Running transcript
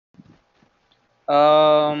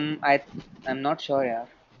I'm not sure यार.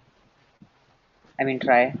 I mean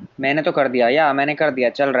try. मैंने तो कर दिया या मैंने कर दिया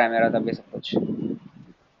चल रहा है मेरा तब भी सब कुछ.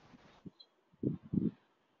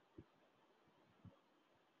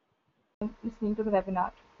 Listening to the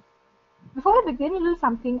webinar. Before I begin, a little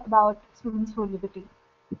something about Students for Liberty.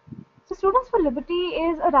 So, Students for Liberty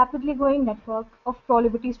is a rapidly growing network of pro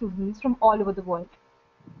liberty students from all over the world.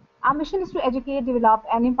 Our mission is to educate, develop,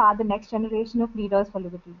 and empower the next generation of leaders for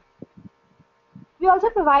liberty. We also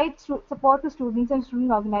provide support to students and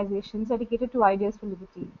student organizations dedicated to ideas for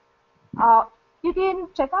liberty. Uh, you can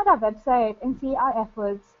check out our website and see our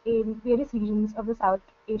efforts in various regions of the South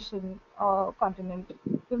Asian continent.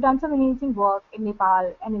 We've done some amazing work in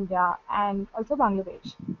Nepal and India and also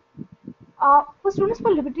Bangladesh. For Students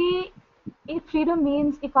for Liberty, freedom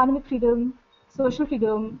means economic freedom, social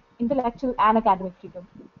freedom, intellectual and academic freedom.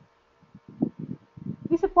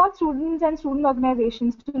 We support students and student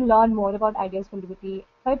organizations to learn more about ideas for liberty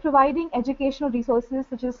by providing educational resources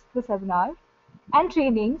such as this webinar and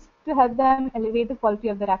trainings to help them elevate the quality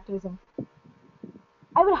of their activism.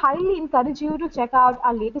 I would highly encourage you to check out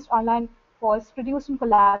our latest online course produced in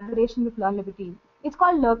collaboration with Learn Liberty. It's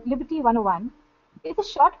called Liberty 101. It's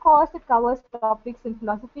a short course that covers topics in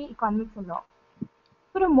philosophy, economics, and law.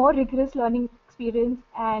 For a more rigorous learning experience,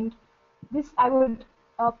 and this I would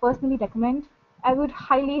personally recommend, I would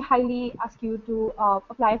highly ask you to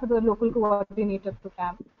apply for the local coordinator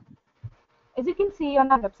program. As you can see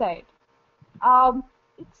on our website,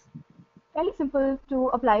 it's fairly simple to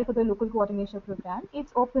apply for the local coordination program.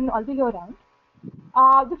 It's open all the year round.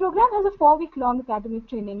 The program has a 4-week long academic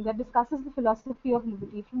training that discusses the philosophy of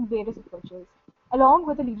liberty from various approaches, along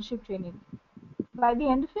with a leadership training. By the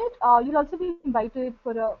end of it, you'll also be invited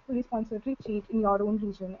for a fully sponsored retreat in your own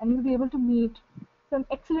region, and you'll be able to meet some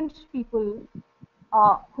excellent people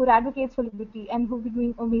who are advocates for liberty and who will be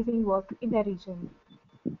doing amazing work in their region.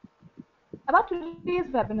 About today's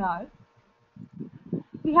webinar,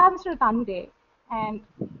 we have Mr. Atany Dey, and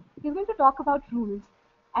he's going to talk about rules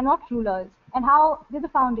and not rulers and how they're the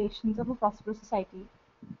foundations of a prosperous society.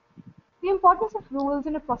 The importance of rules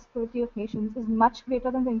in the prosperity of nations is much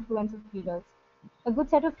greater than the influence of leaders. A good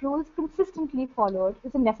set of rules consistently followed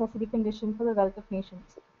is a necessary condition for the wealth of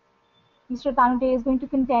nations. Mr. Atany is going to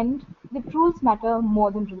contend that rules matter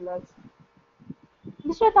more than rulers.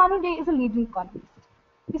 Mr. Atany is a leading economist.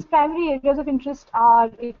 His primary areas of interest are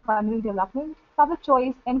economic development, public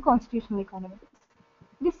choice, and constitutional economics.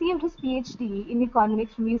 He received his PhD in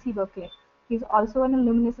economics from UC Berkeley. He is also an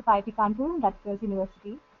alumnus of IIT Kanpur and Rutgers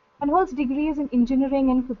University and holds degrees in engineering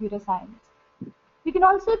and computer science. You can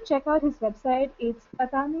also check out his website. It's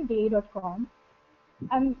atanyday.com.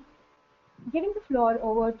 I'm giving the floor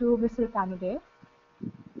over to Mr. Atany Dey.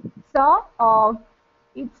 Sir,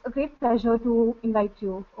 it's a great pleasure to invite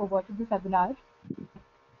you over to this webinar.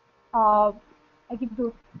 Uh, I give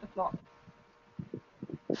you the floor.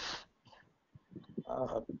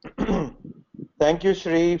 Thank you,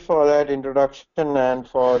 Shri, for that introduction and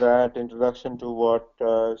for that introduction to what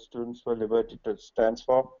Students for Liberty stands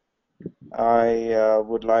for. I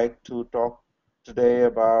would like to talk today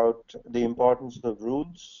about the importance of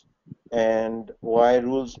rules and why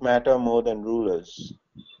rules matter more than rulers.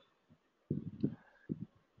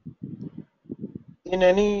 In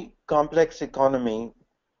any complex economy,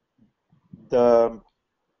 the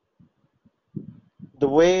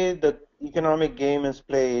way the economic game is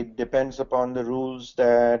played depends upon the rules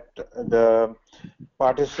that the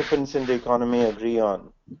participants in the economy agree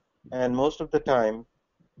on. And most of the time,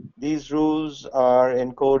 these rules are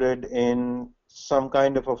encoded in some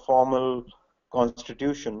kind of a formal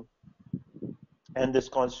constitution, and this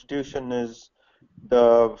constitution is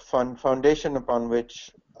the foundation upon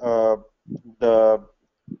which the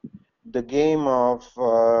game of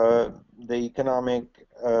the economic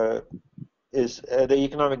the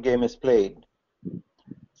economic game is played.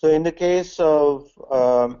 So in the case of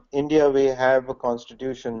India, we have a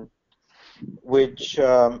constitution which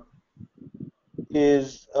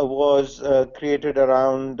was created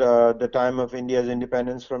around the time of India's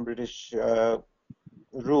independence from British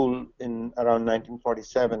rule in around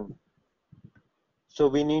 1947. So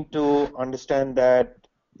we need to understand that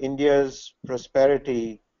India's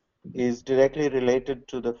prosperity is directly related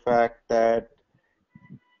to the fact that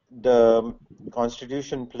the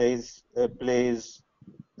constitution places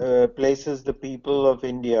the people of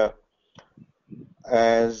India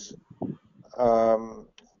as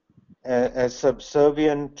as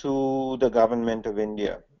subservient to the government of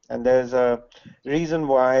India, and there's a reason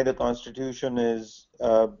why the constitution has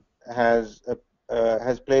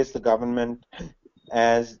placed the government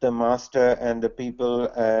as the master and the people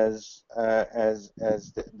as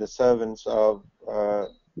the servants of uh,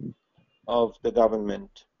 of the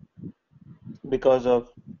government because of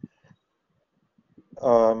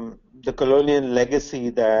the colonial legacy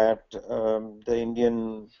that the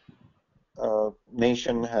Indian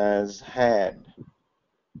nation has had.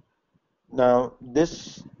 Now,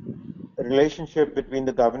 this relationship between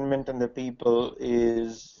the government and the people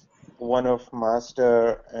is one of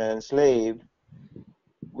master and slave,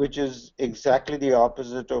 which is exactly the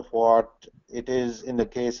opposite of what it is in the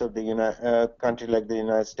case of the country like the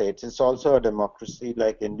United States. It's also a democracy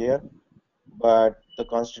like India, but the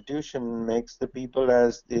constitution makes the people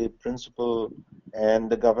as the principal and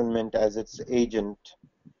the government as its agent,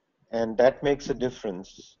 and that makes a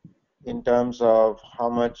difference in terms of how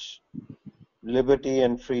much liberty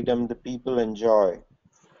and freedom the people enjoy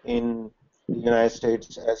in the United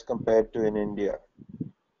States as compared to in India.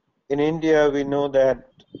 In India, we know that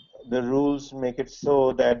the rules make it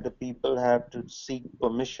so that the people have to seek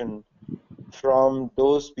permission from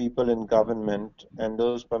those people in government, and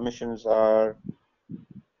those permissions are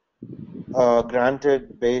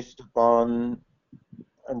granted based upon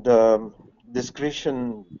the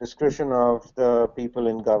discretion of the people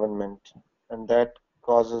in government, and that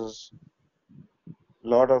causes a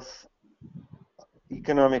lot of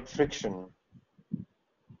economic friction.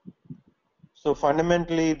 So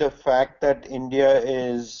fundamentally, the fact that India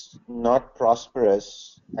is not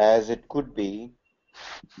prosperous as it could be,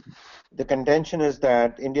 the contention is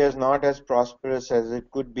that India is not as prosperous as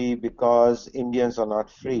it could be because Indians are not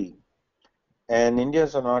free. And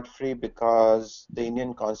Indians are not free because the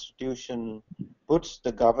Indian constitution puts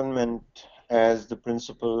the government as the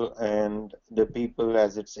principal and the people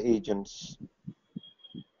as its agents.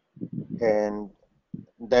 And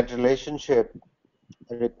that relationship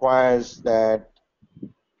requires that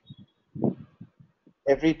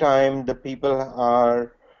every time the people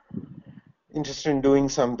are interested in doing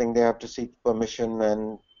something, they have to seek permission,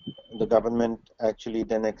 and the government actually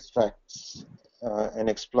then extracts and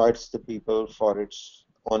exploits the people for its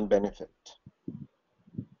own benefit.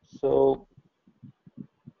 So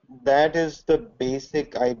that is the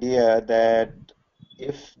basic idea, that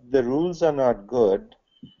if the rules are not good,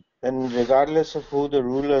 then regardless of who the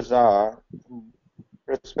rulers are,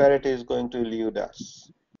 prosperity is going to elude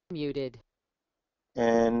us. Muted.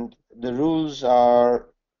 And the rules are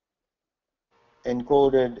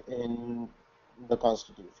encoded in the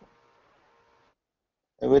Constitution.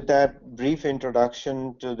 And with that brief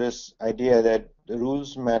introduction to this idea that the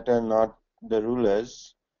rules matter, not the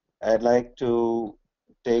rulers, I'd like to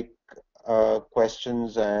take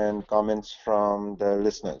questions and comments from the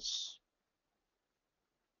listeners.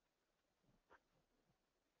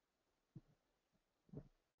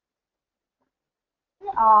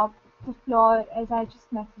 The floor, as I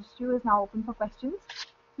just messaged you, is now open for questions.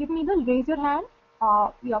 You can either raise your hand,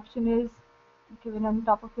 the option is given on the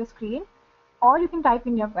top of your screen, or you can type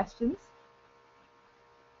in your questions.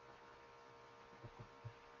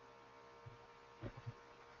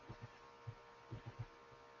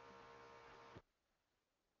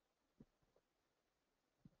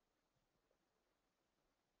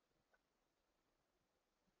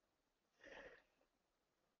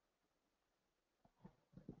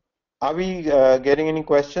 Are we getting any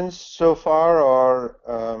questions so far,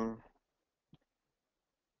 or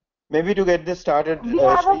maybe to get this started, We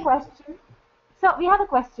have a Shri? question. So we have a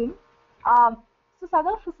question. So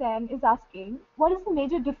Sadaf Hussain is asking, what is the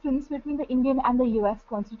major difference between the Indian and the US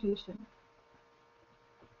Constitution?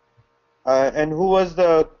 And who was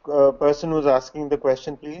the person who's asking the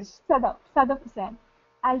question, please? Sadaf Hussain.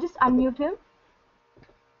 I'll just unmute him.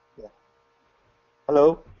 Yeah.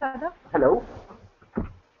 Hello? Sadaf? Hello?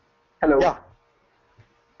 Hello? Yeah.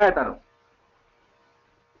 Hi, Tanu.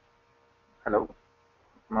 Hello?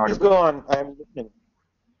 Please go on. I'm listening.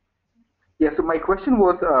 Yeah, so my question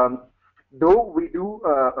was, though we do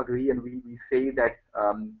agree and we say that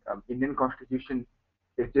Indian Constitution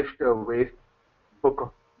is just a waste book of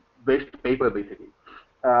waste paper, basically.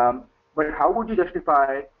 But how would you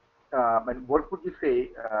justify and what would you say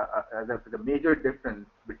the major difference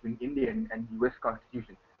between Indian and US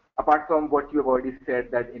Constitution? Apart from what you have already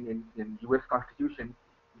said, that in US Constitution,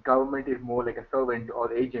 government is more like a servant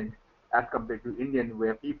or agent as compared to Indian,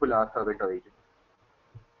 where people are servant or agent.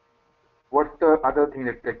 What's the other thing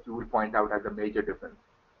that you would point out as a major difference?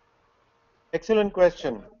 Excellent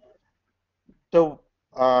question. So,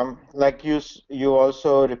 like you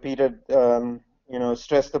also repeated,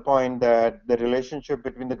 stressed the point that the relationship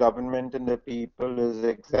between the government and the people is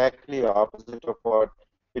exactly opposite of what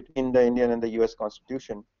between the Indian and the US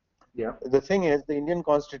Constitution. Yeah. The thing is, the Indian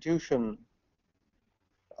Constitution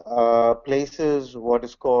places what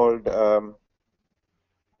is called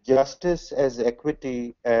justice as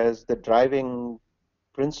equity as the driving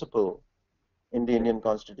principle in the Indian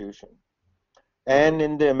Constitution. And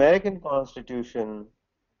in the American Constitution,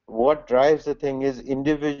 what drives the thing is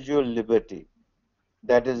individual liberty.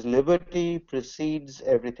 That is, liberty precedes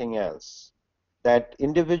everything else. That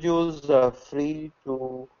individuals are free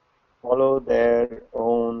to follow their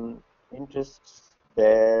own interests,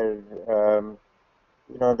 um,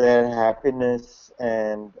 their happiness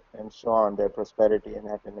and so on, their prosperity and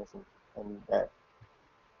happiness and that.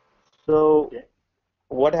 So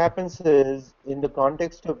what happens is, in the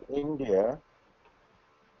context of India,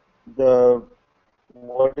 the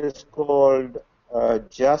what is called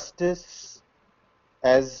justice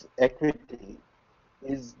as equity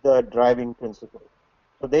is the driving principle.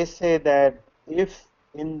 So they say that if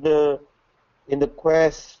in the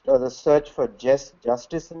quest or the search for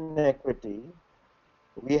justice and equity,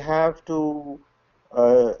 we have to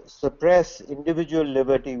suppress individual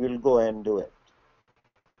liberty, we'll go and do it.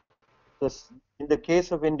 So in the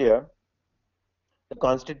case of India, the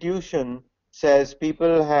Constitution says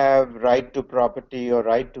people have right to property or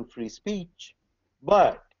right to free speech,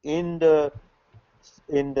 but in the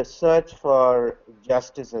search for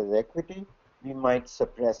justice as equity, we might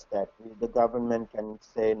suppress that. The government can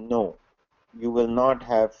say, no, you will not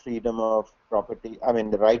have freedom of property, I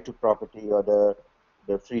mean the right to property or the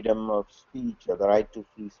freedom of speech or the right to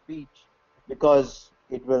free speech, because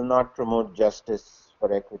it will not promote justice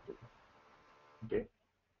for equity. Okay.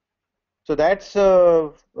 So that's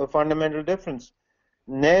a fundamental difference.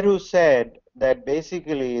 Nehru said that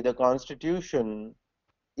basically the Constitution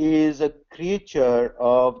is a creature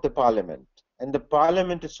of the parliament, and the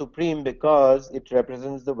parliament is supreme because it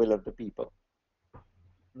represents the will of the people.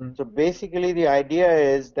 So basically the idea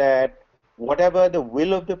is that whatever the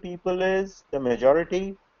will of the people is, the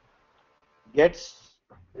majority gets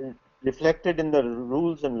reflected in the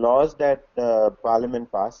rules and laws that the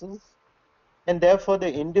parliament passes, and therefore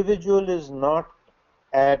the individual is not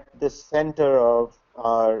at the center of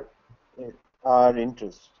our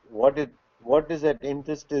interest. What is at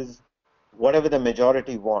interest is whatever the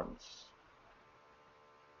majority wants.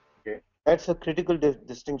 Okay. That's a critical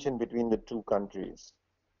distinction between the two countries.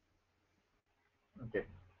 Okay.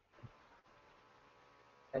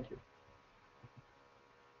 Thank you.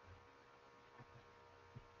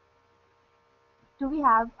 Do we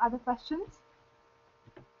have other questions?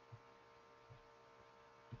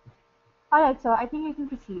 All right, sir. I think you can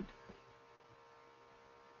proceed.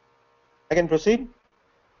 I can proceed?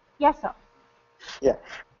 Yes, sir. Yeah.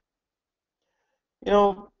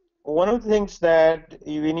 One of the things that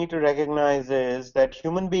we need to recognize is that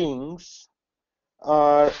human beings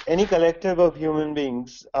any collective of human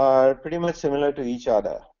beings are pretty much similar to each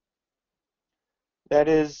other. That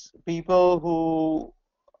is, people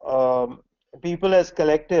as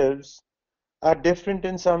collectives are different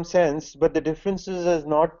in some sense, but the differences is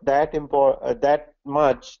not that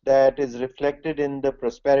much that is reflected in the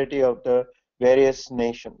prosperity of the various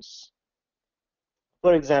nations.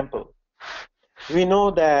 For example, we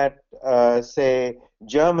know that, say,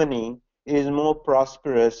 Germany is more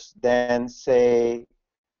prosperous than, say,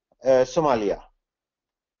 Somalia.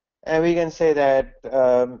 And we can say that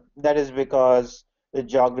that is because the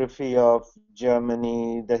geography of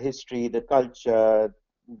Germany, the history, the culture,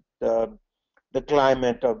 the, the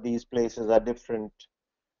climate of these places are different.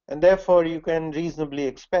 And therefore, you can reasonably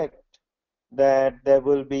expect that there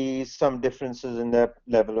will be some differences in their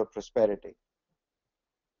level of prosperity.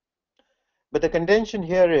 But the contention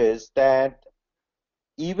here is that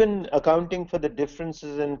even accounting for the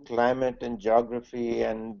differences in climate and geography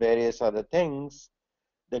and various other things,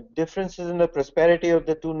 the differences in the prosperity of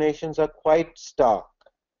the two nations are quite stark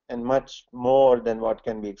and much more than what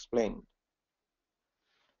can be explained.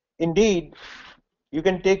 Indeed, you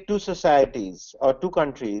can take two societies or two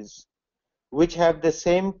countries which have the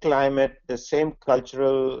same climate, the same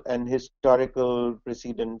cultural and historical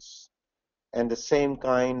precedents, and the same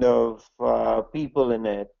kind of people in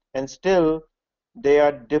it, and still they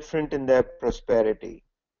are different in their prosperity.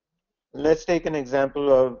 Let's take an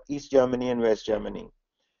example of East Germany and West Germany.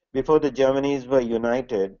 Before the Germanys were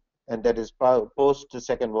united, and that is post the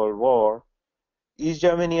Second World War, East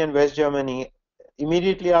Germany and West Germany,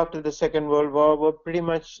 immediately after the Second World War, were pretty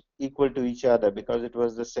much equal to each other because it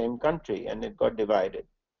was the same country and it got divided.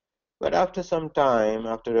 But after some time,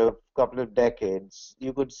 after a couple of decades,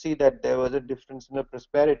 you could see that there was a difference in the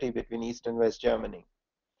prosperity between East and West Germany.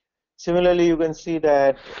 Similarly, you can see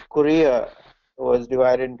that Korea was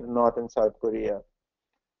divided into North and South Korea.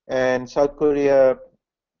 And South Korea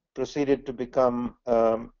proceeded to become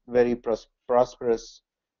a very prosperous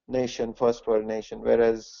nation, first world nation,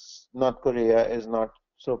 whereas North Korea is not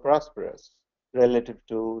so prosperous relative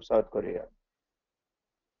to South Korea.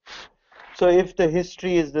 So if the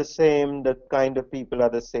history is the same, the kind of people are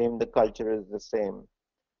the same, the culture is the same,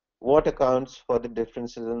 what accounts for the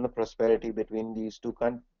differences in the prosperity between these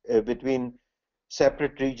between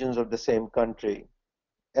separate regions of the same country?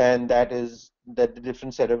 And that is that the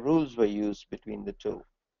different set of rules were used between the two.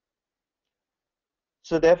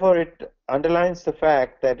 So therefore, it underlines the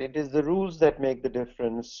fact that it is the rules that make the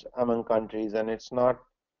difference among countries, and it's not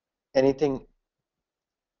anything.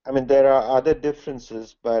 I mean, there are other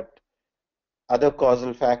differences, but other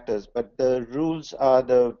causal factors, but the rules are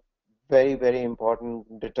the very, very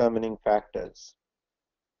important determining factors.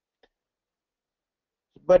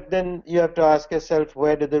 But then you have to ask yourself,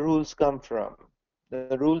 where do the rules come from?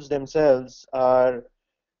 The rules themselves are,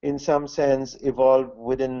 in some sense, evolved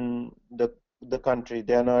within the country.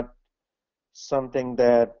 They are not something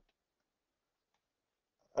that,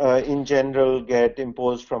 in general, get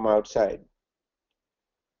imposed from outside.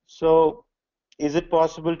 So, is it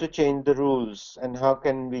possible to change the rules, and how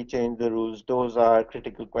can we change the rules? Those are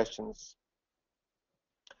critical questions.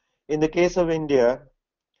 In the case of India,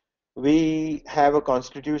 we have a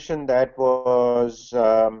constitution that was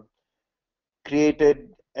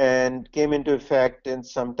created and came into effect in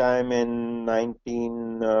sometime in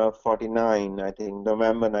 1949, I think,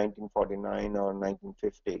 November 1949 or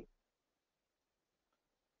 1950.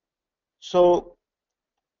 So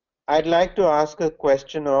I'd like to ask a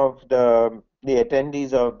question of the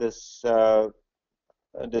attendees of this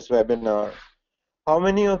webinar. How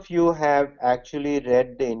many of you have actually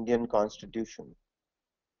read the Indian Constitution?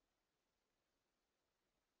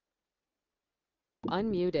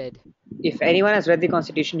 Unmuted. If anyone has read the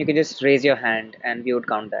Constitution, you can just raise your hand and we would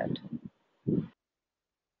count that.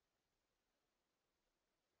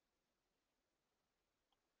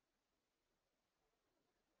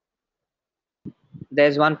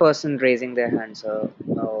 There's one person raising their hand, so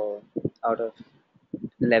out of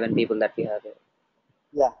 11 people that we have here.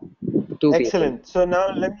 Yeah. Two people. Excellent. So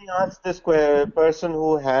now let me ask this person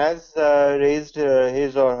who has raised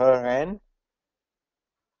his or her hand.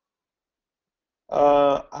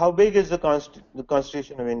 How big is the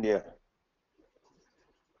Constitution of India?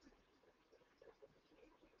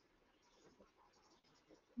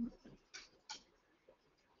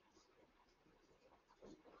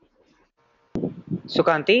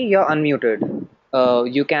 Sukanti, you're unmuted.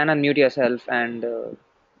 You can unmute yourself and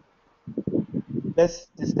Let's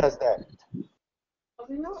discuss that.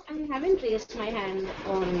 No, I haven't raised my hand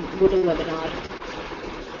on GoToWebinar.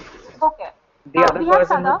 Okay. the other We have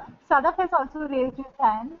person. Sadaf. Sadaf has also raised his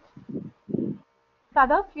hand.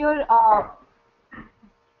 Sadaf, you're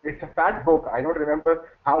It's a fat book. I don't remember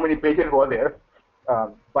how many pages were there.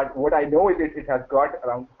 But what I know is it has got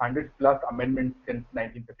around 100 plus amendments since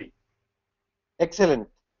 1950. Excellent.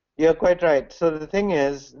 You're quite right. So the thing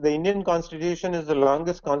is, the Indian Constitution is the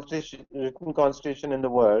longest written constitution in the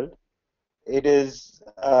world. It is,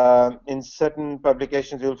 in certain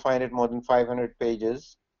publications, you'll find it more than 500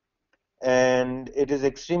 pages. And it is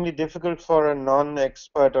extremely difficult for a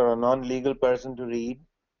non-expert or a non-legal person to read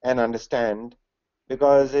and understand,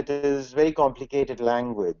 because it is very complicated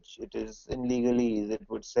language. It is in legalese. It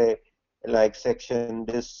would say, like, section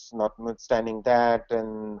this notwithstanding that,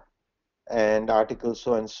 and article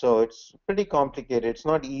so and so. It's pretty complicated. It's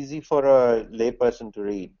not easy for a layperson to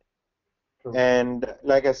read. True. And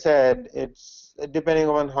like I said, it's depending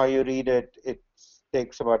on how you read it, it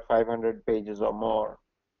takes about 500 pages or more.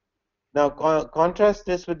 Now, contrast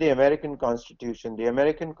this with the American Constitution. The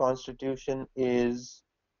American Constitution is,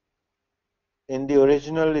 in the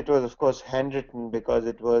original, it was, of course, handwritten because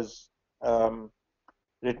it was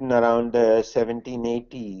written around the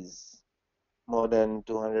 1780s, more than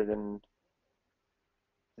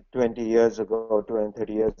 220 years ago,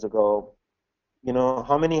 230 years ago. You know,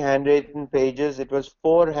 how many handwritten pages? It was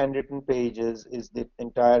 4 handwritten pages is the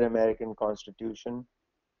entire American Constitution.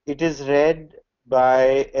 It is read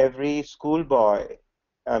by every schoolboy,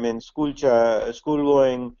 I mean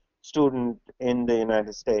school-going student in the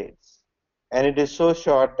United States. And it is so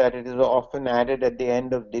short that it is often added at the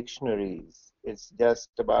end of dictionaries. It's just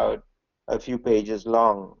about a few pages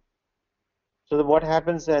long. So what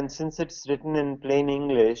happens then, since it's written in plain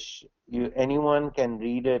English, anyone can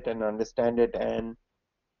read it and understand it and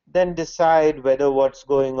then decide whether what's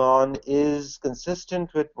going on is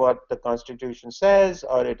consistent with what the Constitution says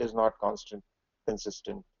or it is not consistent.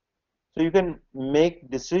 So you can make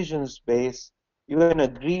decisions based, you can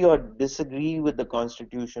agree or disagree with the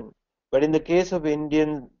Constitution. But in the case of the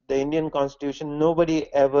Indian Constitution,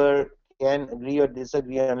 nobody ever can agree or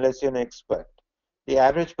disagree unless you're an expert. The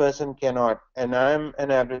average person cannot, and I'm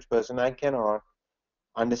an average person, I cannot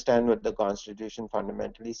understand what the Constitution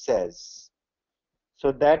fundamentally says.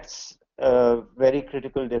 So that's a very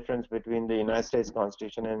critical difference between the United States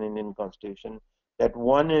Constitution and Indian Constitution. That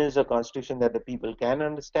one is a constitution that the people can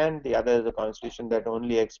understand, the other is a constitution that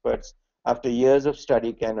only experts after years of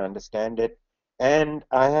study can understand it. And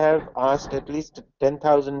I have asked at least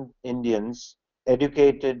 10,000 Indians,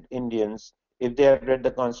 educated Indians, if they have read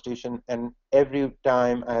the constitution, and every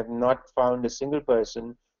time I have not found a single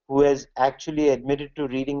person who has actually admitted to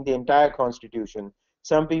reading the entire constitution.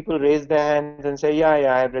 Some people raise their hands and say, yeah,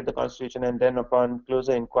 I have read the constitution, and then upon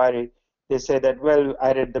closer inquiry, they say that, well,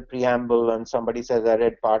 I read the preamble, and somebody says I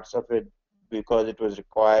read parts of it because it was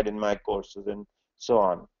required in my courses, and so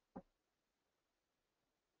on.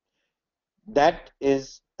 That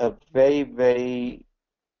is a very, very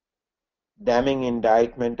damning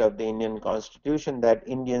indictment of the Indian Constitution, that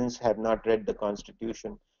Indians have not read the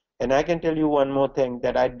Constitution. And I can tell you one more thing,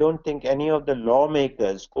 that I don't think any of the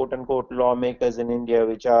lawmakers, quote unquote lawmakers in India,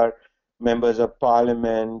 which are members of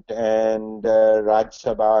parliament and Raj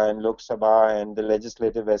Sabha and Lok Sabha and the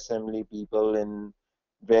legislative assembly people in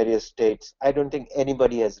various states, I don't think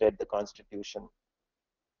anybody has read the Constitution.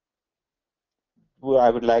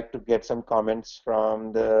 I would like to get some comments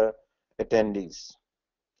from the attendees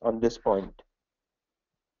on this point.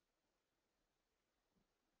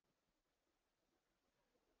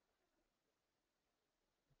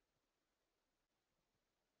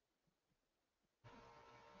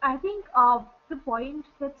 I think the point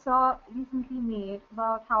that Sir recently made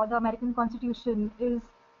about how the American Constitution is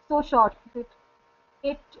so short that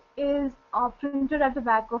it is printed at the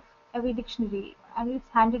back of every dictionary and it's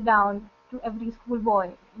handed down to every schoolboy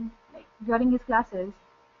like during his classes.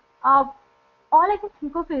 Uh, all I can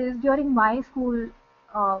think of is during my school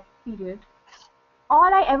period,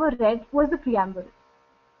 all I ever read was the preamble,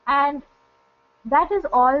 and that is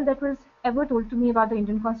all that was ever told to me about the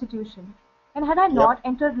Indian Constitution. And had I Yep. not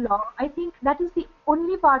entered law, I think that is the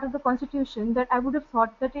only part of the Constitution that I would have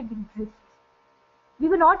thought that it exists. We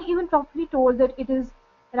were not even properly told that it is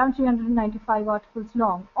around 395 articles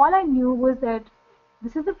long. All I knew was that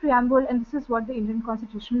this is the preamble and this is what the Indian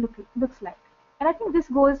Constitution looks like. And I think this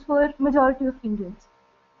goes for majority of Indians.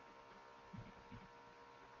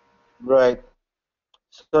 Right.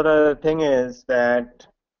 So the thing is that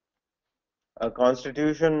a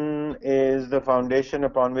constitution is the foundation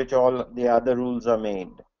upon which all the other rules are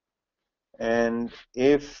made. And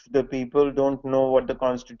if the people don't know what the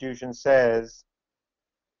constitution says,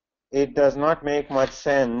 it does not make much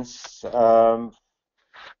sense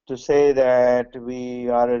to say that we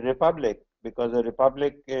are a republic, because a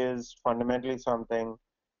republic is fundamentally something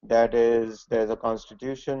that is, there's a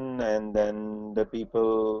constitution and then the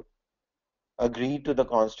people agree to the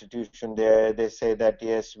constitution. They say that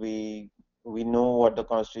yes, we know what the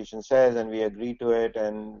constitution says and we agree to it,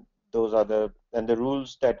 and those are the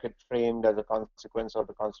rules that get framed as a consequence of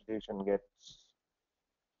the constitution gets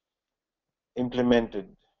implemented.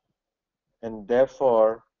 And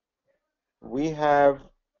therefore we have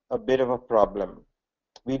a bit of a problem.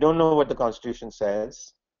 We don't know what the constitution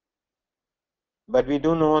says, but we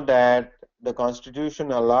do know that the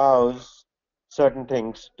constitution allows certain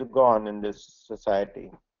things to go on in this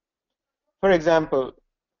society. For example,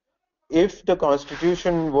 if the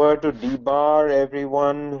constitution were to debar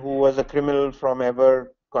everyone who was a criminal from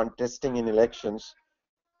ever contesting in elections,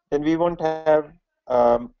 then we won't have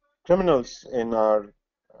criminals in our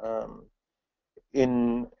um,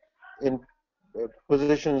 in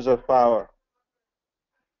positions of power.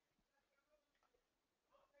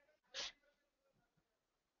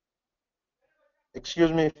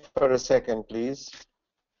 Excuse me for a second, please.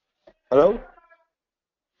 Hello?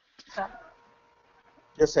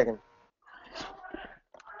 Just a second.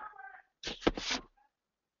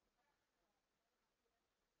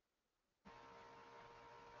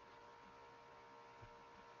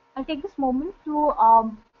 I'll take this moment to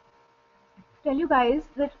tell you guys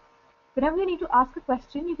that whenever you need to ask a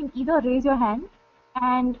question, you can either raise your hand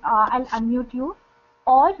and I'll unmute you,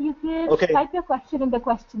 or you can Okay. type your question in the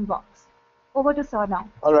question box. Over to Sir now.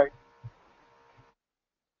 All right.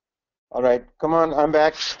 All right. Come on, I'm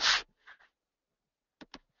back.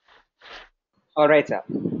 All right, sir.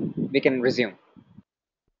 We can resume.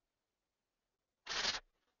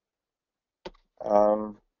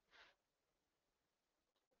 Um,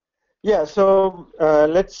 yeah, so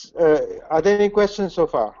let's, are there any questions so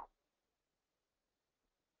far?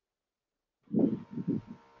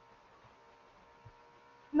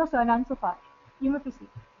 No, sir, none so far. You may proceed.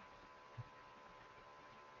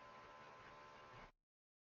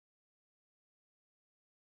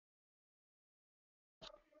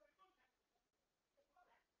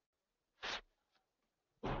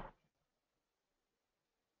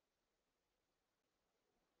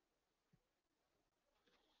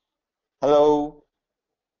 Hello.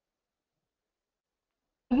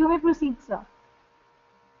 You may proceed, sir.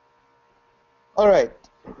 All right.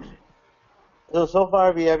 So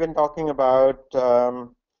far we have been talking about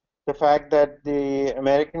the fact that the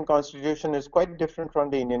American Constitution is quite different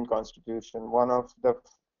from the Indian Constitution. One of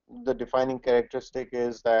the defining characteristic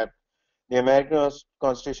is that the American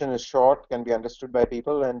Constitution is short, can be understood by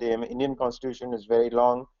people, and the Indian Constitution is very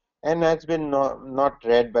long and has been not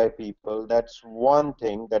read by people. That's one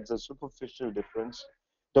thing, that's a superficial difference.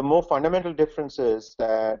 The more fundamental difference is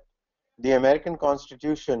that the American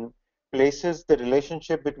Constitution places the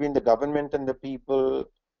relationship between the government and the people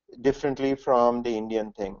differently from the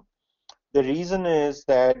Indian thing. The reason is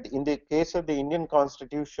that in the case of the Indian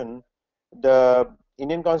Constitution, the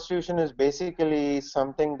Indian Constitution is basically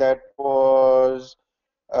something that was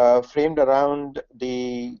framed around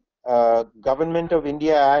the Government of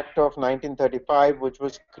India Act of 1935, which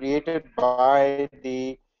was created by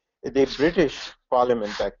the British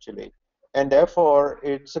Parliament actually, and therefore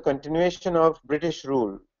it's a continuation of British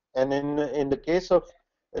rule. And in the case of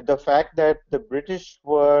the fact that the British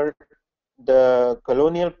were the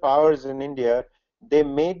colonial powers in India, they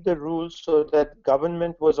made the rules so that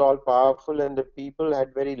government was all powerful and the people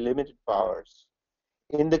had very limited powers.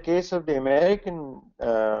 In the case of the American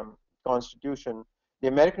Constitution, the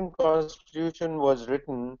American Constitution was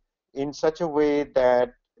written in such a way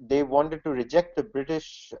that they wanted to reject the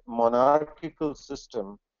British monarchical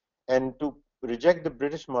system. And to reject the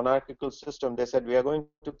British monarchical system, they said, we are going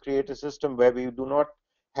to create a system where we do not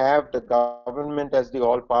have the government as the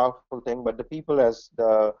all-powerful thing, but the people as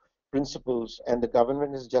the principals, and the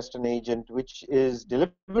government is just an agent, which is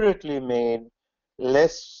deliberately made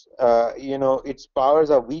less, its powers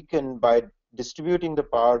are weakened by distributing the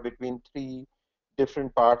power between three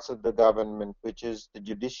different parts of the government, which is the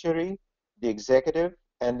judiciary, the executive,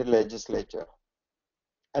 and the legislature.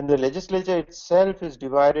 And the legislature itself is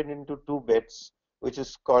divided into two bits, which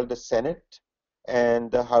is called the Senate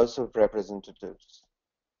and the House of Representatives.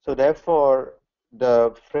 So therefore,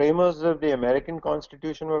 the framers of the American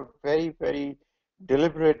Constitution were very, very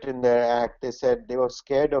deliberate in their act. They said they were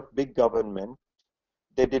scared of big government.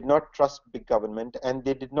 They did not trust big government, and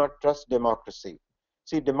they did not trust democracy.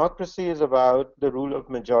 See, democracy is about the rule of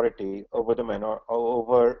majority over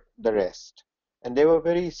over the rest, and they were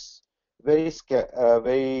very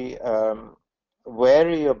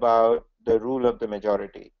wary about the rule of the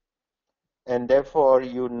majority. And therefore,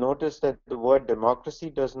 you notice that the word democracy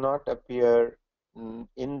does not appear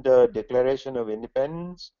in the Declaration of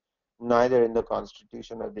Independence, neither in the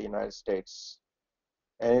Constitution of the United States.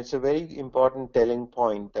 And it's a very important telling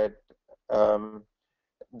point that um,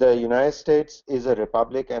 the United States is a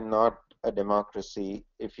republic and not a democracy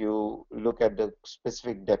if you look at the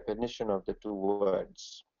specific definition of the two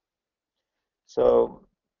words. So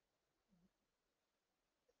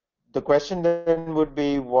the question then would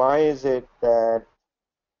be, why is it that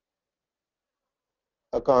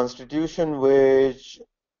a constitution which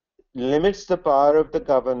limits the power of the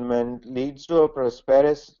government leads to a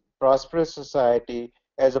prosperous society,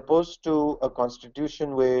 as opposed to a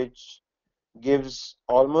constitution which gives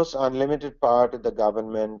almost unlimited power to the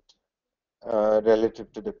government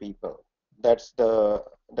relative to the people? That's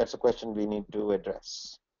a question we need to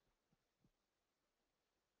address.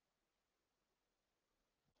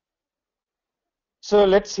 So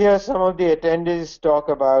let's hear some of the attendees talk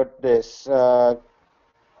about this. Why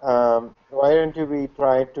don't we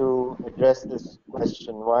try to address this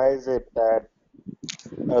question? Why is it that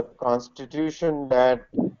a constitution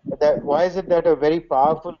why is it that a very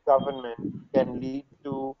powerful government can lead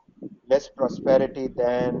to less prosperity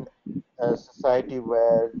than a society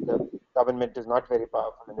where the government is not very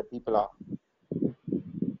powerful and the people are?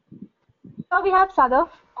 Now we have Sadaf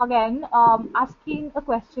again asking a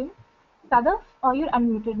question. Sadaf, you're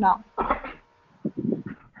unmuted now.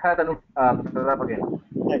 Hi, Tanu. Pratap again.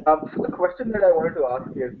 So the question that I wanted to ask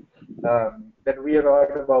is that we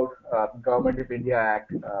heard about Government of India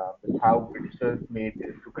Act, how Britishers made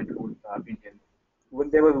this to control Indians when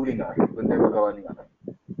they were ruling us, when they were governing us.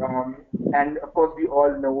 Um, and of course, we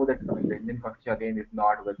all know that the Indian Constitution again is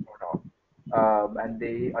not well thought out. And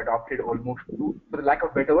they adopted almost two, for the lack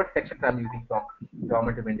of better word, sections I'm using from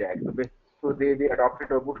Government of India Act. So they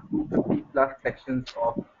adopted almost 250 plus sections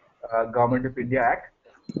of Government of India Act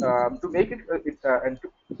to make it and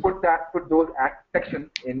to put those act sections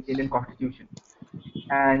in Indian Constitution.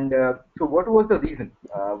 And so, what was the reason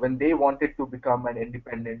when they wanted to become an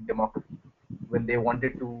independent democracy? When they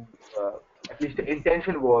wanted to, at least the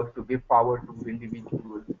intention was to give power to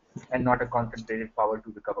individuals and not a concentrated power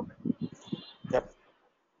to the government. Yep.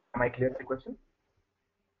 Am I clear with the question?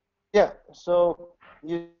 Yeah, so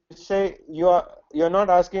you say you're not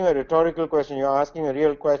asking a rhetorical question, you're asking a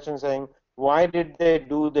real question saying, why did they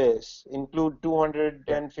do this? Include Yeah.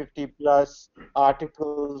 250 plus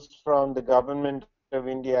articles from the Government of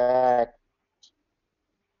India Act.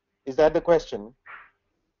 Is that the question?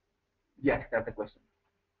 Yes, that's the question.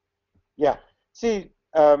 Yeah. See,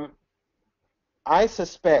 I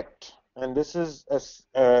suspect, and this is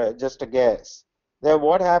just a guess, that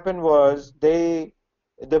what happened was the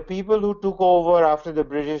people who took over after the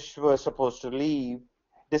British were supposed to leave,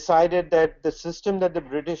 decided that the system that the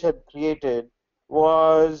British had created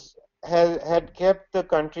had kept the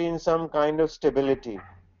country in some kind of stability,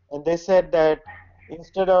 and they said that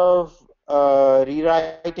instead of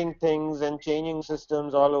rewriting things and changing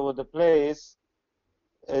systems all over the place,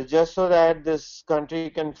 just so that this country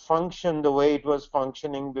can function the way it was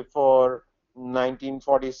functioning before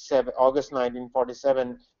 1947, August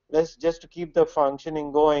 1947. Let's just to keep the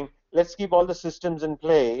functioning going. Let's keep all the systems in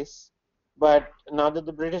place. But now that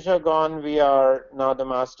the British are gone, we are now the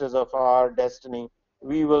masters of our destiny.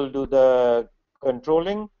 We will do the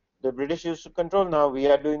controlling. The British used to control. Now we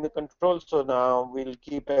are doing the control. So now we'll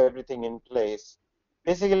keep everything in place.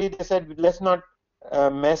 Basically, they said, let's not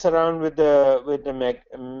mess around with the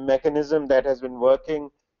mechanism that has been working.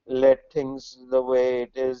 Let things the way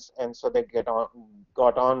it is, and so they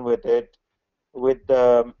got on with it, with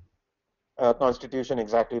the constitution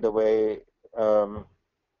exactly the way um,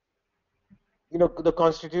 the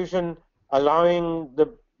constitution allowing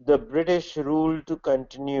the British rule to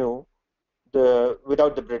continue the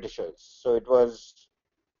without the Britishers. So it was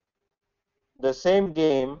the same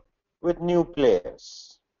game with new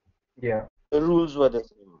players. Yeah. The rules were the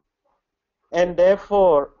same, and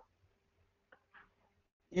therefore,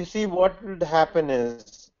 you see, what would happen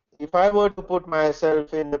is, if I were to put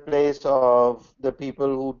myself in the place of the people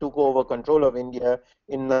who took over control of India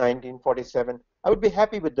in 1947, I would be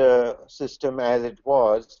happy with the system as it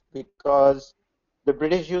was, because the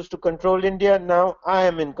British used to control India. Now I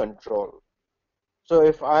am in control. So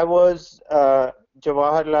if I was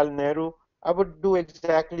Jawaharlal Nehru, I would do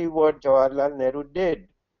exactly what Jawaharlal Nehru did.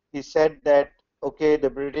 He said that, okay, the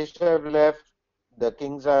British have left, the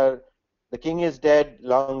kings are, the king is dead,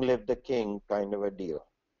 long live the king, kind of a deal.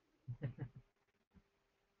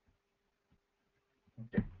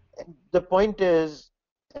 Okay. And the point is,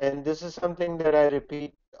 and this is something that I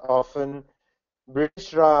repeat often,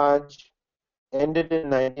 British Raj ended in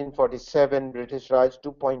 1947, British Raj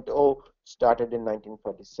 2.0 started in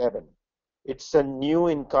 1947. It's a new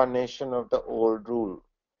incarnation of the old rule.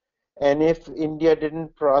 And if India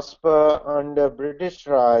didn't prosper under British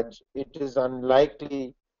Raj, it is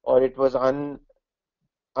unlikely, or it was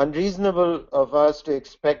unreasonable of us to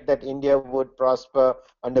expect that India would prosper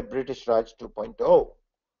under British Raj 2.0,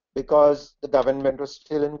 because the government was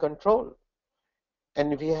still in control.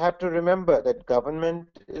 And we have to remember that government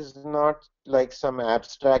is not like some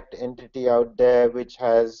abstract entity out there which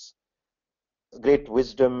has great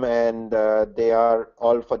wisdom, and they are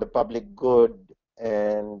all for the public good,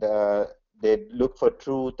 and they look for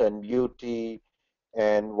truth and beauty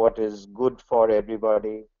and what is good for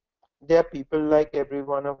everybody. They are people like every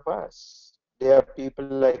one of us. They are people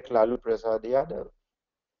like Lalu Prasad Yadav.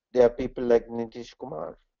 They are people like Nitish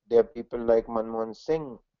Kumar. They are people like Manmohan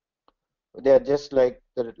Singh. They are just like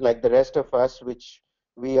the rest of us, which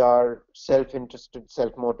we are self-interested,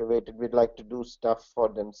 self-motivated. We'd like to do stuff for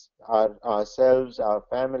them, ourselves, our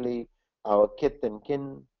family, our kith and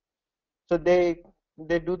kin. So they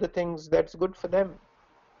do the things that's good for them.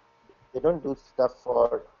 They don't do stuff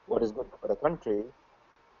for what is good for the country.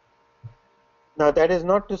 Now, that is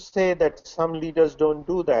not to say that some leaders don't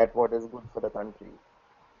do that, what is good for the country.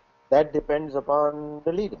 That depends upon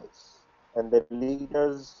the leaders. And the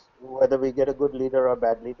leaders, whether we get a good leader or a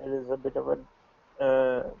bad leader, is a bit of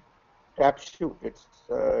a crapshoot.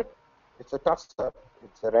 It's a toss-up.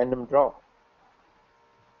 It's a random draw.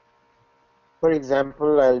 For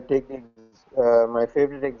example, I'll take my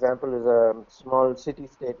favorite example is a small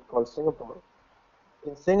city-state called Singapore.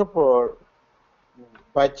 In Singapore,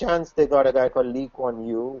 by chance, they got a guy called Lee Kuan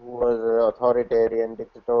Yew, who was an authoritarian,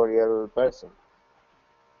 dictatorial person.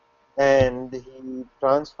 And he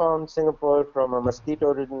transformed Singapore from a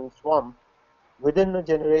mosquito-ridden swamp within a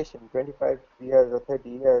generation, 25 years or 30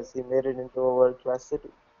 years. He made it into a world-class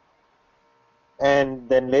city. And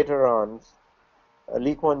then later on,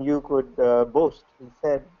 Lee Kuan Yew could boast. He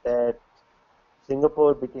said that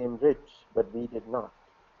Singapore became rich, but we did not.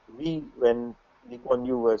 When Lee Kuan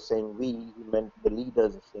Yew was saying we, he meant the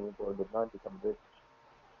leaders of Singapore did not become rich.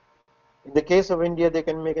 In the case of India, they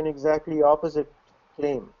can make an exactly opposite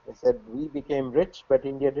claim. They said we became rich, but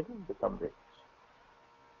India didn't become rich.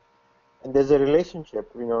 And there's a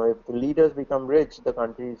relationship, if the leaders become rich, the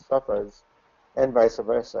country suffers, and vice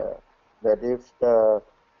versa. That if the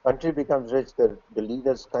country becomes rich, the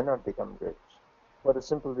leaders cannot become rich, for the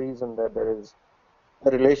simple reason that there is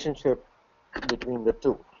a relationship between the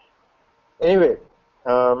two. Anyway,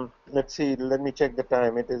 let's see. Let me check the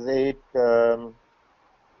time. It is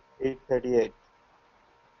 8:38.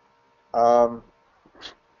 Um,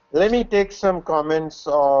 let me take some comments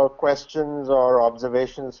or questions or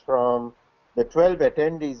observations from the 12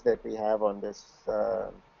 attendees that we have on this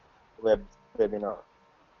webinar.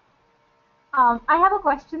 I have a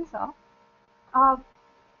question, sir. While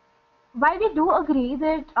we do agree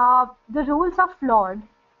that the rules are flawed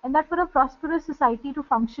and that for a prosperous society to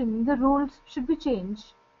function, the rules should be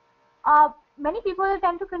changed, many people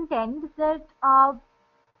tend to contend that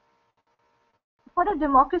for a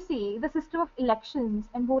democracy, the system of elections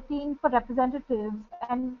and voting for representatives,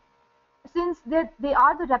 and since they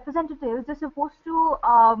are the representatives, they're supposed to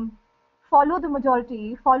follow the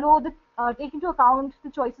majority, take into account the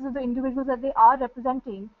choices of the individuals that they are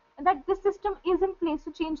representing, and that this system is in place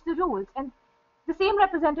to change the rules. And the same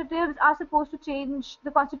representatives are supposed to change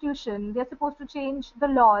the constitution, they're supposed to change the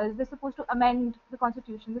laws, they're supposed to amend the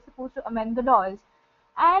constitution, they're supposed to amend the laws,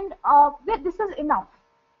 and this is enough.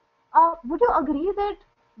 Would you agree that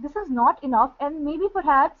this is not enough, and maybe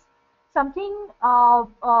perhaps something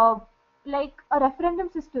like a referendum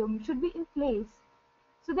system should be in place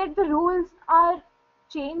so that the rules are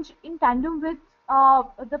changed in tandem with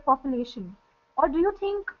the population? Or do you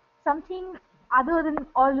think something other than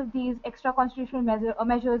all of these extra constitutional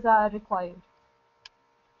measures are required?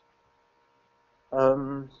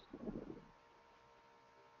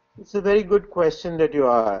 It's a very good question that you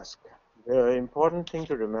ask. The important thing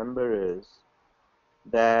to remember is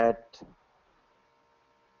that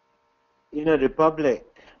in a republic,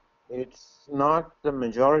 it's not the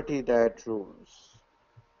majority that rules.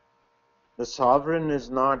 The sovereign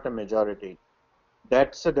is not a majority.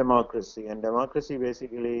 That's a democracy, and democracy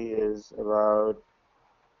basically is about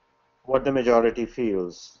what the majority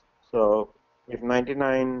feels. So if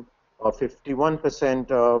 99 or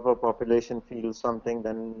 51% of a population feels something,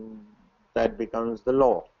 then that becomes the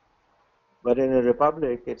law. But in a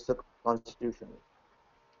republic, it's the constitution.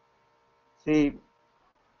 See,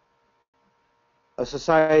 a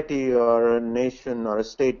society or a nation or a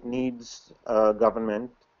state needs a government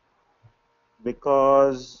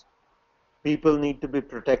because people need to be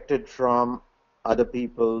protected from other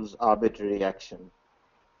people's arbitrary action.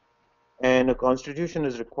 And a constitution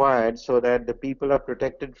is required so that the people are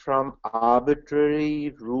protected from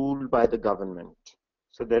arbitrary rule by the government.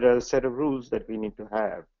 So there are a set of rules that we need to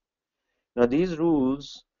have. Now these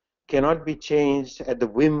rules cannot be changed at the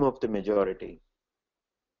whim of the majority,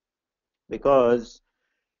 because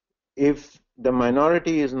if the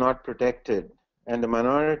minority is not protected, and the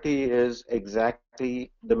minority is exactly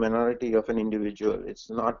the minority of an individual, it's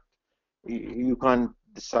not, you can't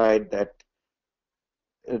decide that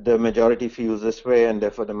the majority feels this way and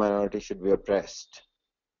therefore the minority should be oppressed.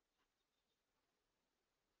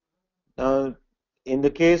 Now, in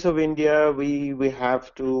the case of India, we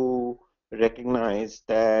have to recognize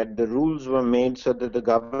that the rules were made so that the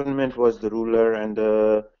government was the ruler and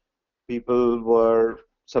the people were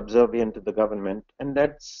subservient to the government, and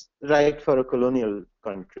that's right for a colonial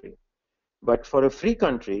country. But for a free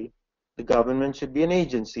country, the government should be an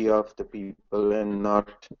agency of the people and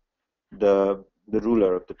not the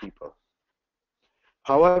ruler of the people.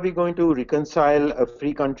 How are we going to reconcile a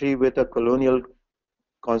free country with a colonial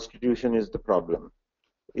constitution is the problem.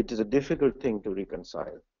 It is a difficult thing to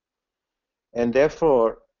reconcile. And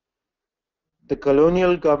therefore, the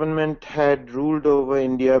colonial government had ruled over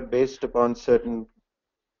India based upon certain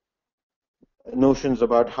notions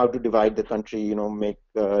about how to divide the country, make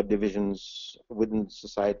divisions within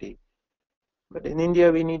society. But in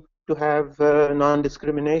India, we need to have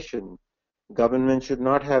non-discrimination. Government should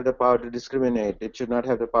not have the power to discriminate. It should not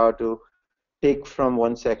have the power to take from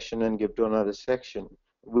one section and give to another section,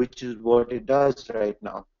 which is what it does right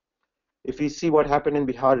now. If we see what happened in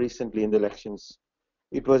Bihar recently in the elections,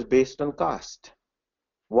 it was based on caste.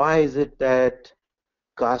 Why is it that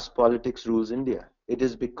caste politics rules India? It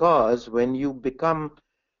is because when you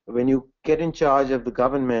get in charge of the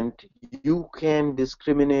government, you can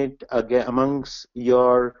discriminate amongst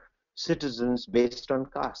your citizens based on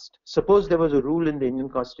caste. Suppose there was a rule in the Indian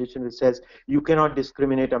Constitution which says you cannot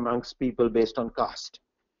discriminate amongst people based on caste.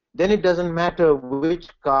 Then it doesn't matter which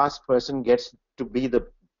caste person gets to be the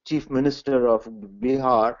chief minister of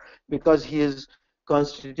Bihar, because he is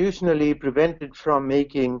constitutionally prevented from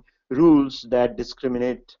making rules that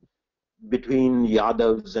discriminate between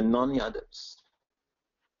Yadavs and non-Yadavs.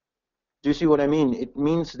 Do you see what I mean? It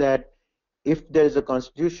means that if there is a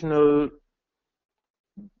constitutional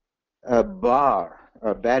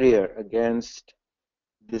barrier against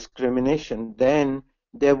discrimination, then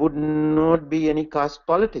there would not be any caste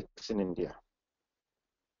politics in India.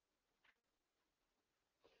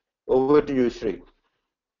 Over to you, Sri.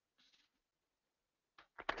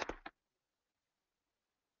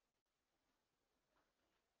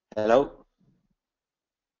 Hello?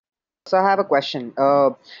 So I have a question.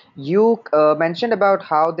 You mentioned about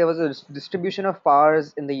how there was a distribution of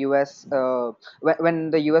powers in the U.S.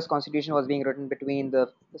 When the U.S. Constitution was being written between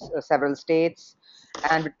the several states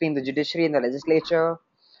and between the judiciary and the legislature,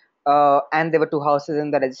 and there were two houses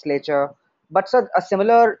in the legislature. But so a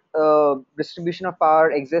similar distribution of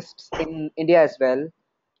power exists in India as well,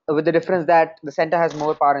 with the difference that the center has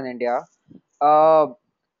more power in India. Uh,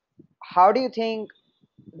 how do you think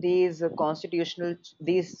these constitutional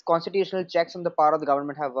checks on the power of the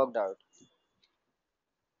government have worked out?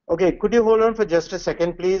 Okay, could you hold on for just a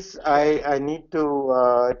second, please? I need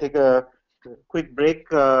to take a quick break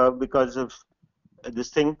because of this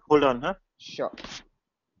thing. Hold on, huh? Sure.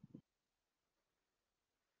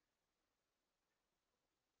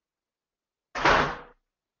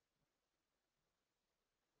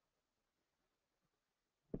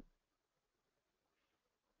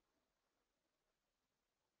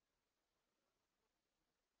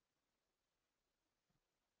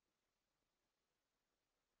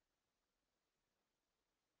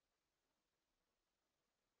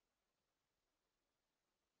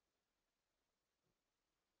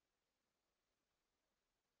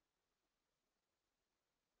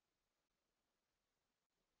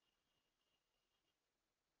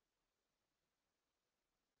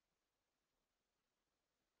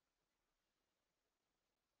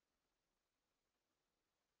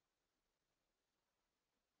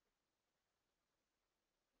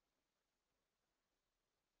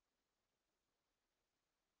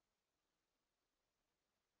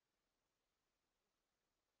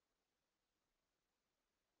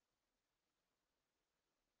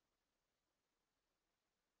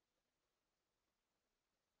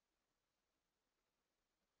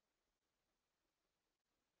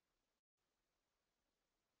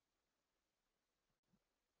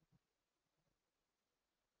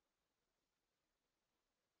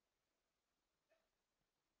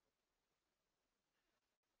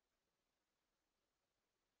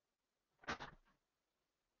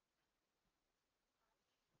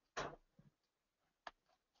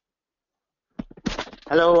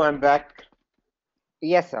 Hello, I'm back.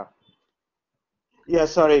 Yes, sir. Yeah,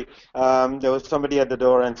 sorry. There was somebody at the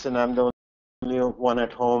door, and since I'm the only one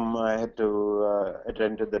at home, I had to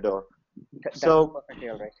attend to the door. That's So, perfectly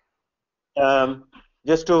all right.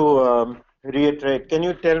 just to reiterate, can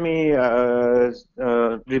you tell me,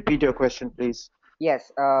 repeat your question, please?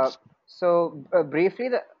 Yes. So briefly,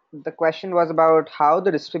 the question was about how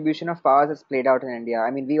the distribution of powers has played out in India.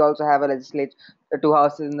 I mean, we also have a legislature, two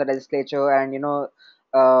houses in the legislature, and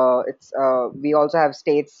it's we also have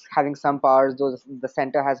states having some powers. Though the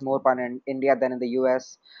center has more power in India than in the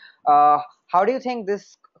U.S. Uh, how do you think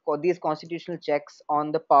these constitutional checks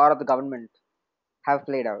on the power of the government have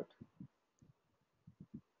played out?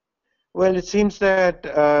 Well, it seems that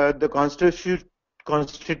the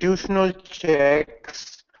constitutional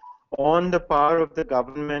checks on the power of the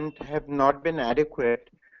government have not been adequate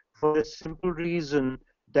for the simple reason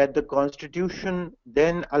that the Constitution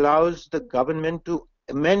then allows the government to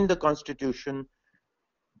amend the Constitution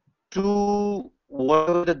to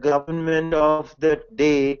whatever the government of the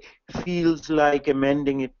day feels like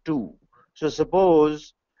amending it to. So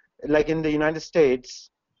suppose, like in the United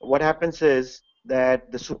States, what happens is that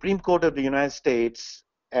the Supreme Court of the United States,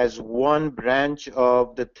 as one branch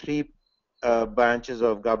of the three branches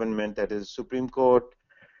of government, that is Supreme Court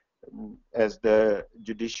as the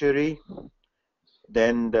judiciary,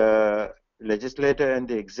 then the legislature and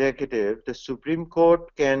the executive, the Supreme Court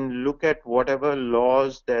can look at whatever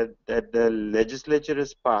laws that the legislature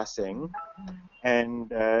is passing and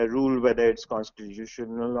rule whether it's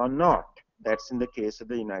constitutional or not. That's in the case of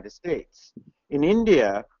the United States. In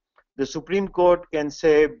India, the Supreme Court can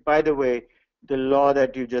say, by the way, the law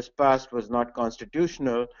that you just passed was not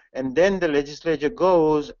constitutional, and then the legislature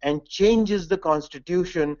goes and changes the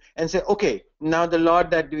constitution and say, okay, now the law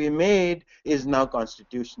that we made is now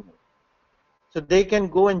constitutional. So they can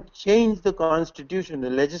go and change the constitution.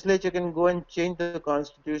 The legislature can go and change the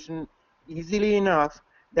constitution easily enough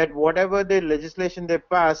that whatever the legislation they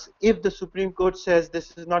pass, if the Supreme Court says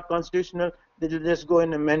this is not constitutional, they will just go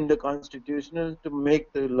and amend the constitutional to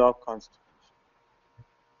make the law constitutional.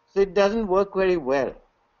 So it doesn't work very well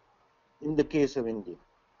in the case of India.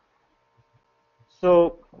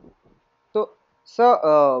 So So,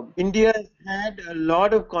 sir, India has had a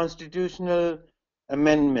lot of constitutional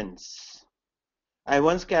amendments. I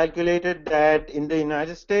once calculated that in the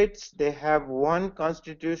United States, they have one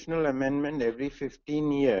constitutional amendment every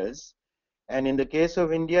 15 years. And in the case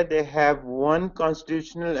of India, they have one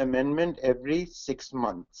constitutional amendment every 6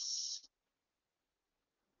 months.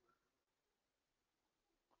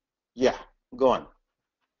 Yeah, go on.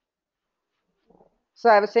 so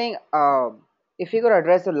I was saying, if you could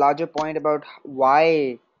address the larger point about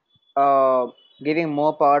why uh, giving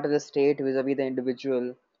more power to the state vis-a-vis the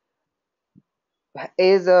individual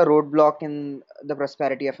is a roadblock in the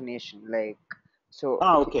prosperity of a nation. Like, so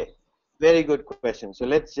Ah, if okay. Very good question. So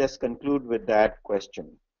let's just conclude with that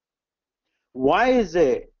question. Why is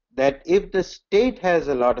it that if the state has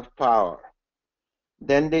a lot of power,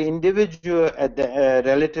 then the individual,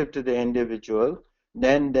 relative to the individual,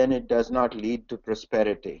 then it does not lead to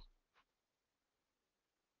prosperity?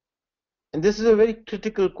 And this is a very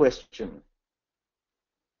critical question.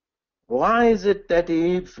 Why is it that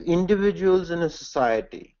if individuals in a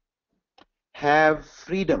society have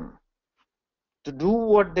freedom to do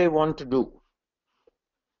what they want to do,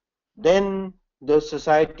 then the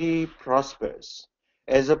society prospers,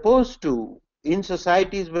 as opposed to in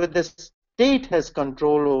societies where the state has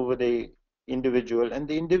control over the individual and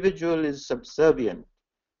the individual is subservient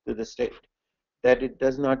to the state, that it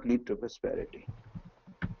does not lead to prosperity.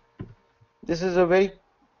 This is a very,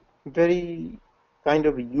 very kind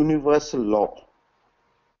of universal law.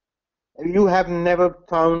 You have never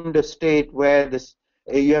found a state where this,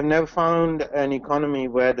 you have never found an economy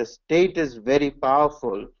where the state is very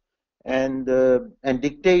powerful and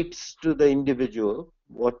dictates to the individual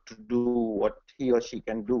what to do, what he or she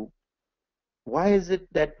can do. Why is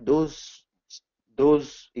it that those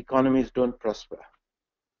economies don't prosper?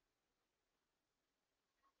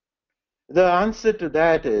 The answer to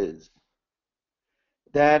that is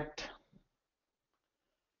that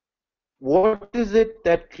what is it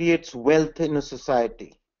that creates wealth in a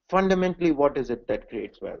society? Fundamentally, what is it that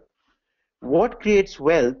creates wealth? What creates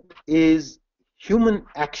wealth is human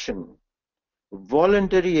action,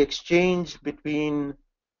 voluntary exchange between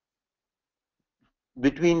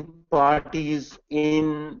parties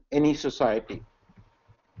in any society.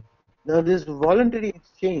 Now, this voluntary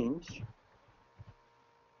exchange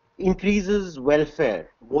increases welfare,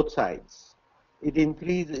 both sides.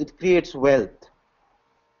 It creates wealth.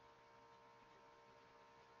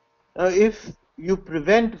 Now, if you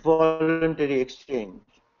prevent voluntary exchange,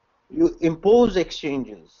 you impose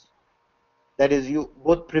exchanges. That is, you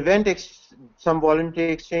both prevent some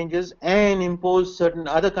voluntary exchanges and impose certain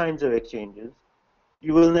other kinds of exchanges.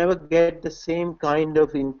 You will never get the same kind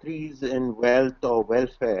of increase in wealth or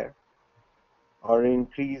welfare or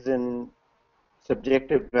increase in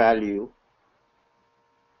subjective value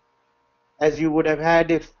as you would have had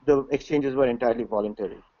if the exchanges were entirely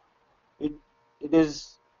voluntary. It, it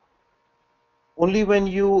is only when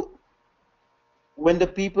the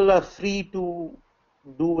people are free to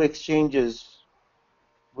do exchanges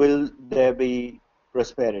will there be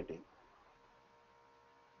prosperity.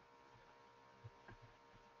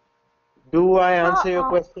 Do I So, answer your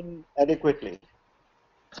question adequately?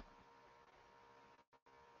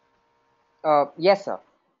 yes, sir.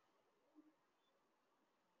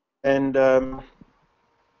 And Jeez.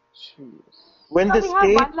 when so the we have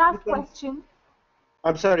state one last becomes, question.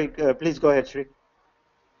 I'm sorry, please go ahead, Shri.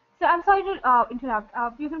 So I'm sorry to interrupt.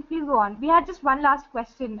 You can please go on. We had just one last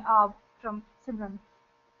question from Simran.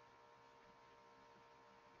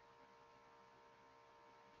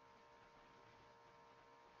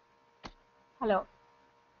 Hello.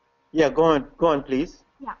 Yeah, go on, please.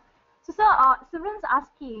 Yeah. So, sir, Simran's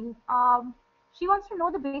asking, she wants to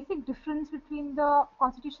know the basic difference between the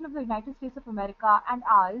Constitution of the United States of America and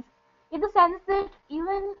ours, in the sense that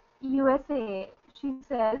even USA, she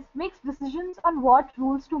says, makes decisions on what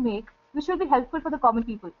rules to make, which will be helpful for the common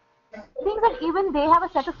people. Things that even they have a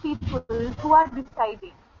set of people who are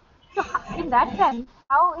deciding. So, in that sense,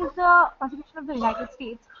 how is the Constitution of the United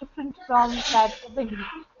States different from that of the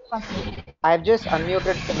Indian Constitution? I've just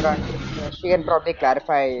unmuted Simran. She can probably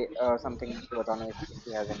clarify something to Atany if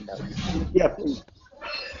he has any doubts. Yeah, please.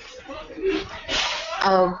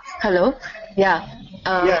 Hello. Yeah.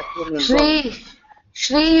 Uh, Yeah, Shri, go on.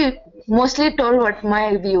 Shri mostly told what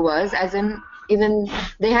my view was, as in even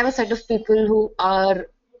they have a set of people who are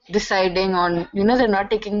deciding on, they're not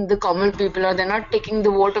taking the common people or they're not taking the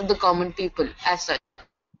vote of the common people as such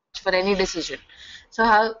for any decision. So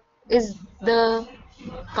how is the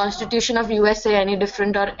Constitution of USA any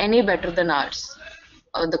different or any better than ours,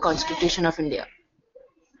 or the Constitution of India?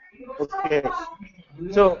 Okay.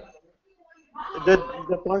 So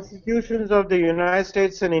the constitutions of the United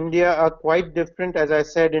States and India are quite different, as I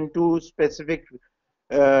said, in two specific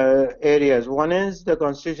areas. One is the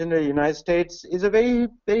Constitution of the United States is a very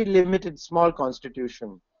limited, small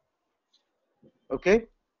constitution. Okay,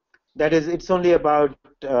 that is, it's only about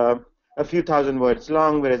a few thousand words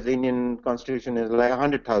long, whereas the Indian Constitution is like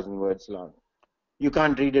 100,000 words long. You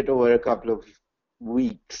can't read it over a couple of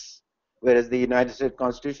weeks, whereas the United States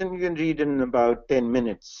Constitution you can read in about 10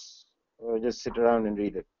 minutes, or just sit around and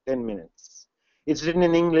read it. 10 minutes. It's written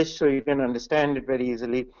in English, so you can understand it very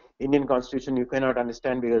easily. Indian Constitution you cannot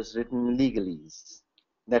understand because it's written in legalese.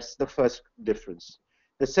 That's the first difference.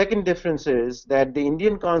 The second difference is that the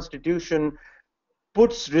Indian Constitution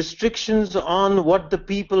puts restrictions on what the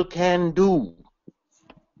people can do.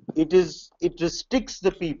 It restricts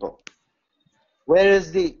the people.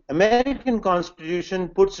 Whereas the American Constitution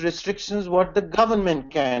puts restrictions what the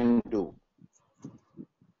government can do.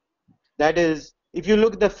 That is, if you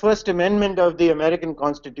look at the First Amendment of the American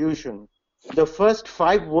Constitution, the first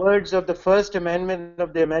 5 words of the First Amendment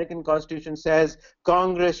of the American Constitution says,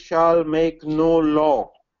 Congress shall make no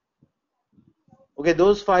law. Okay,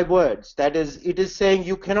 those 5 words, that is, it is saying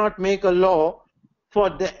you cannot make a law for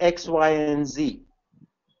the X, Y, and Z.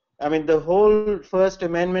 I mean, the whole First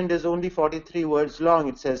Amendment is only 43 words long.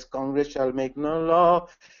 It says Congress shall make no law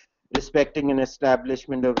respecting an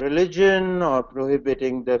establishment of religion or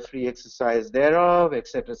prohibiting the free exercise thereof,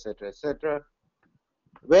 etc., etc., etc.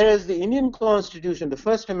 Whereas the Indian Constitution, the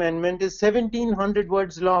First Amendment, is 1700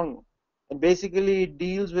 words long. And basically it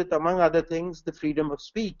deals with, among other things, the freedom of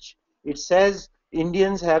speech. It says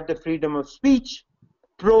Indians have the freedom of speech,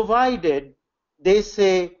 provided they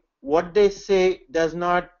say what they say does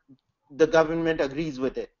not, the government agrees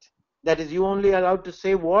with it. That is, you only allowed to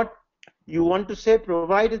say what you want to say,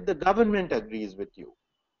 provided the government agrees with you.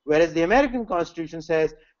 Whereas the American Constitution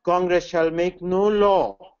says Congress shall make no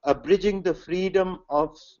law abridging the freedom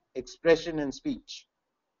of expression and speech.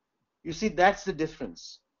 You see, that's the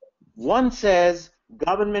difference. One says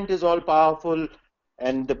government is all powerful,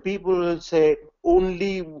 and the people will say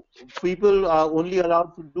only people are only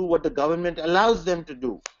allowed to do what the government allows them to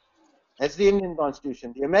do. That's the Indian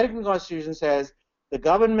Constitution. The American Constitution says the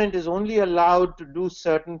government is only allowed to do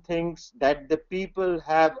certain things that the people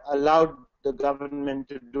have allowed the government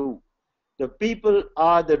to do. The people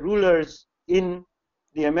are the rulers in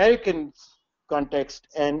the American context,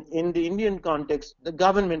 and in the Indian context, the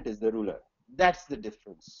government is the ruler. That's the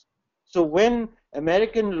difference. So when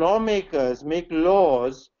American lawmakers make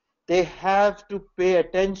laws, they have to pay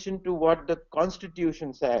attention to what the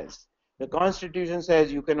Constitution says. The Constitution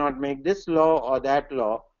says you cannot make this law or that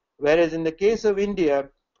law, whereas in the case of India,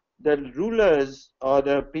 the rulers or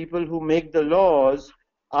the people who make the laws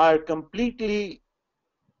are completely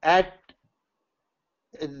at,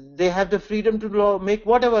 they have the freedom to make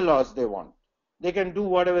whatever laws they want. They can do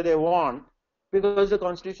whatever they want because the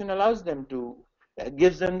Constitution allows them to,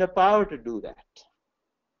 gives them the power to do that.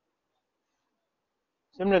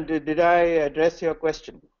 Simran, did I address your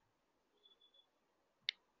question?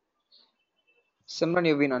 Simran,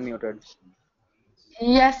 you've been unmuted.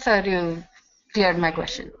 Yes, sir, you cleared my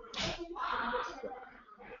question.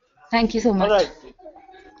 Thank you so All much. right,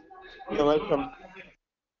 you're welcome.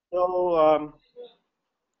 So,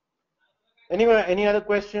 anyway, any other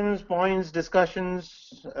questions, points,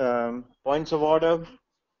 discussions, points of order?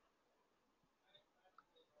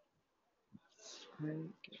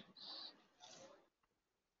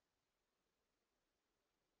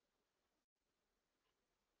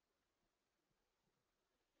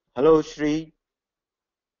 Hello, Shri.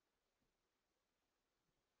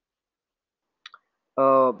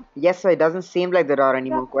 Yes, sir, it doesn't seem like there are any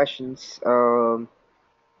Yeah. more questions. We're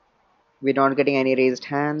not getting any raised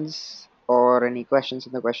hands or any questions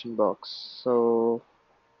in the question box. So,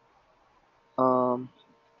 um,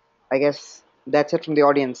 I guess that's it from the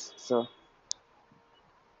audience. So,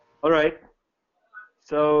 All right.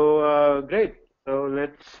 So, great. So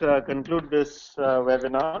let's conclude this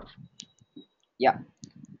webinar. yeah,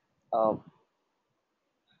 uh,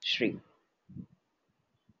 Shri.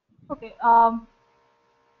 Okay.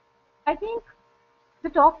 I think the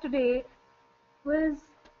talk today was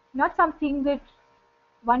not something that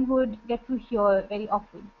one would get to hear very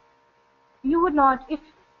often. You would not, if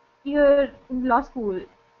you're in law school,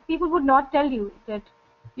 people would not tell you that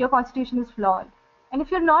your constitution is flawed. And if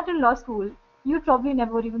you're not in law school, you'd probably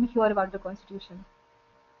never even hear about the constitution.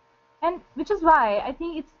 And which is why I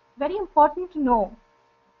think it's very important to know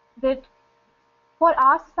that for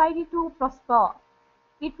our society to prosper,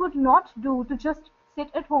 it would not do to just sit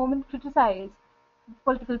at home and criticize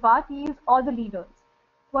political parties or the leaders.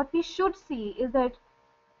 What we should see is that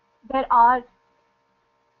there are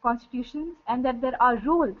constitutions and that there are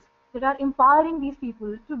rules that are empowering these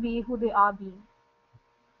people to be who they are being.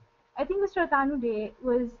 I think Mr. Atany Dey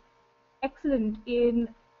was excellent in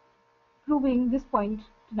proving this point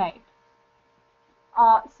tonight.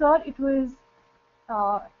 Sir, it was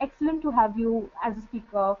excellent to have you as a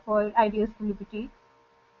speaker for Ideas for Liberty.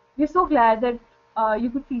 We're so glad that you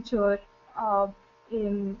could feature uh,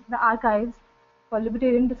 in the archives for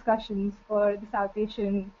libertarian discussions for the South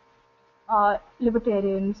Asian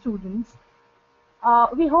libertarian students.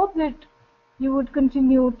 We hope that you would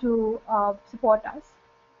continue to support us.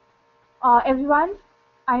 Everyone,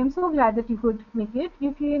 I am so glad that you could make it.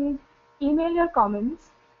 You can email your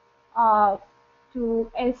comments uh,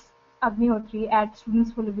 to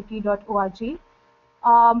sagnihotri@studentsforliberty.org.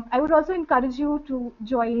 I would also encourage you to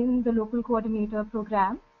join the local coordinator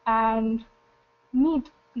program and meet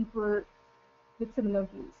people with similar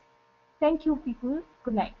views. Thank you, people.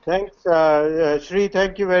 Good night. Thanks, Shri.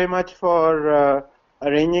 Thank you very much for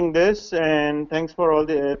arranging this, and thanks for all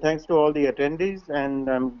the thanks to all the attendees. And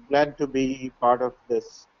I'm glad to be part of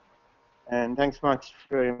this. And thanks much,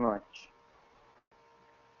 very much.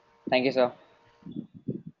 Thank you, sir.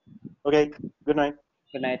 Okay. Good night.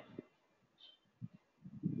 Good night.